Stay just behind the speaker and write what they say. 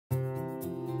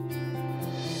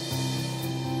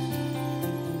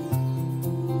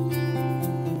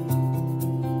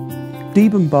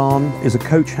Deben Barn is a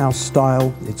coach house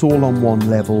style, it's all on one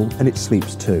level and it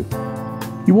sleeps two.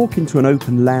 You walk into an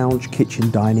open lounge,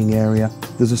 kitchen, dining area.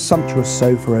 There's a sumptuous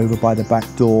sofa over by the back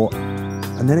door,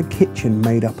 and then a kitchen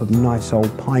made up of nice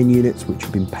old pine units which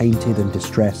have been painted and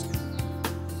distressed,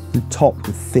 and topped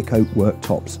with thick oak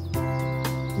worktops,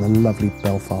 and a lovely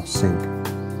Belfast sink.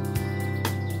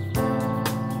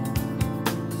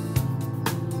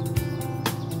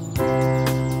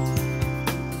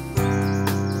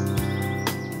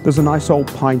 There's a nice old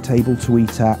pine table to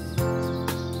eat at,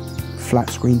 flat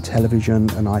screen television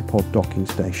and iPod docking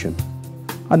station.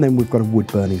 And then we've got a wood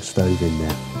burning stove in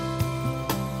there.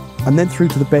 And then through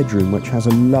to the bedroom, which has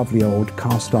a lovely old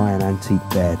cast iron antique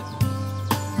bed.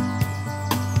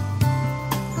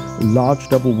 A large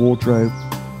double wardrobe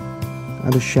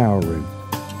and a shower room.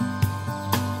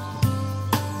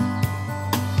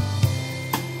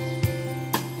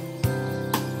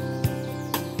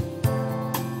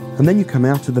 And then you come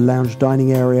out of the lounge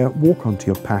dining area, walk onto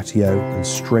your patio and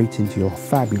straight into your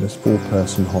fabulous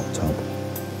 4-person hot tub.